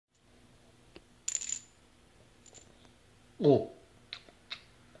Oh.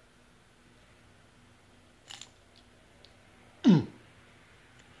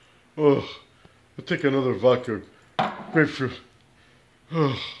 Oh, I'll take another vodka grapefruit.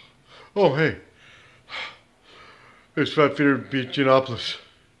 Oh, oh hey. It's Fat Peter Giannopoulos,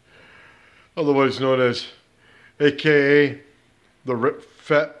 otherwise known as AKA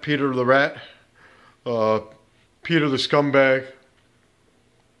Fat Peter the Rat, Peter the Scumbag,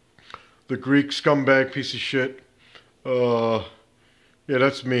 the Greek scumbag piece of shit. Yeah,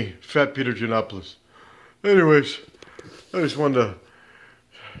 that's me, Fat Peter Giannopoulos. Anyways, I just wanted to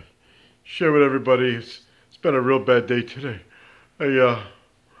share with everybody. It's been a real bad day today. I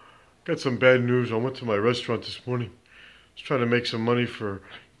got some bad news. I went to my restaurant this morning. I was trying to make some money for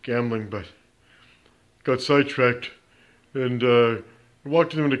gambling, but got sidetracked and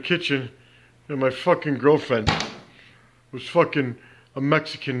walked into the kitchen, and my fucking girlfriend was fucking a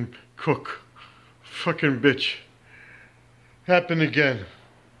Mexican cook. Fucking bitch. Happened again.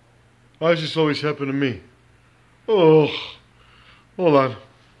 Why does this always happen to me? Oh, hold on.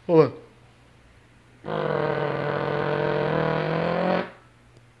 Oh.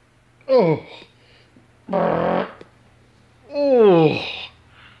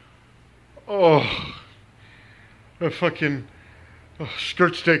 Oh. A fucking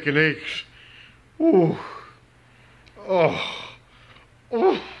skirt steak and eggs. Ooh. Oh.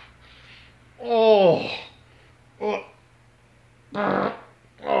 Oh. Oh. Oh.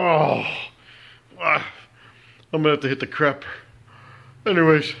 Oh. I'm gonna have to hit the crapper.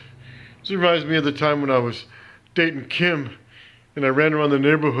 Anyways, this reminds me of the time when I was dating Kim and I ran around the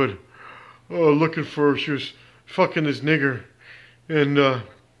neighborhood looking for her. She was fucking this nigger, and I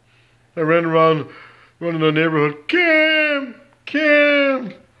ran around running the neighborhood.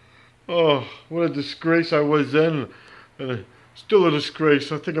 Kim! Oh, what a disgrace I was then, and still a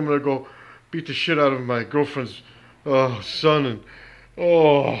disgrace. I think I'm gonna go beat the shit out of my girlfriend's son. And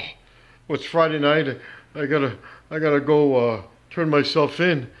it's Friday night. I gotta go turn myself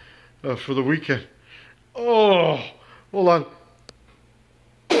in for the weekend. Oh, hold on.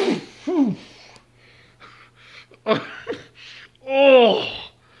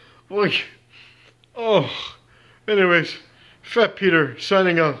 Anyways, Fat Peter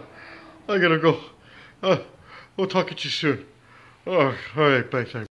signing out. I gotta go. We'll talk at you soon. All right, bye.